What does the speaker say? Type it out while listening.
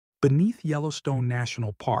Beneath Yellowstone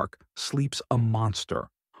National Park sleeps a monster,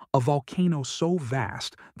 a volcano so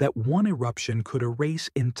vast that one eruption could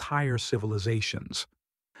erase entire civilizations.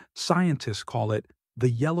 Scientists call it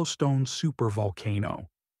the Yellowstone Supervolcano.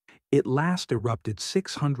 It last erupted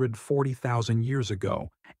 640,000 years ago,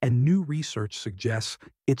 and new research suggests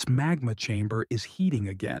its magma chamber is heating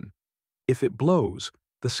again. If it blows,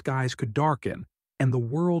 the skies could darken, and the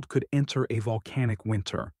world could enter a volcanic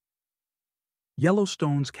winter.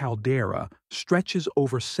 Yellowstone's caldera stretches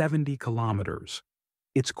over 70 kilometers.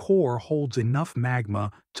 Its core holds enough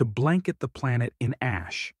magma to blanket the planet in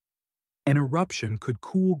ash. An eruption could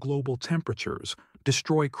cool global temperatures,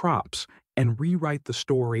 destroy crops, and rewrite the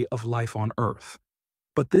story of life on Earth.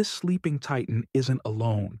 But this sleeping titan isn't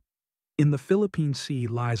alone. In the Philippine Sea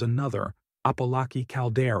lies another, Apolaki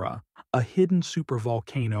Caldera, a hidden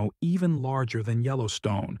supervolcano even larger than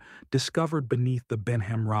Yellowstone, discovered beneath the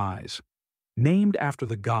Benham Rise. Named after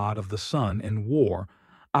the god of the sun and war,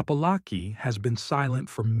 Apolaki has been silent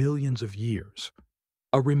for millions of years.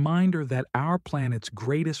 A reminder that our planet's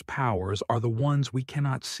greatest powers are the ones we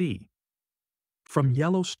cannot see. From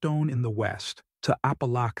Yellowstone in the west to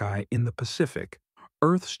Apalaki in the Pacific,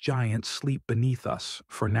 Earth's giants sleep beneath us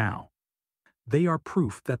for now. They are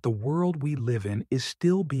proof that the world we live in is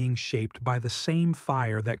still being shaped by the same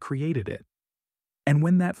fire that created it. And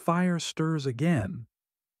when that fire stirs again,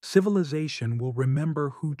 civilization will remember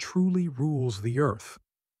who truly rules the earth.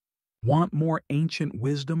 Want more ancient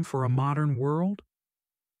wisdom for a modern world?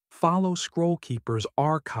 Follow Scrollkeeper's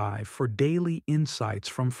archive for daily insights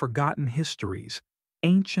from forgotten histories,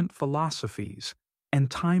 ancient philosophies, and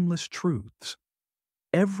timeless truths.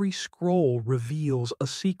 Every scroll reveals a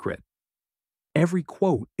secret. Every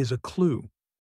quote is a clue.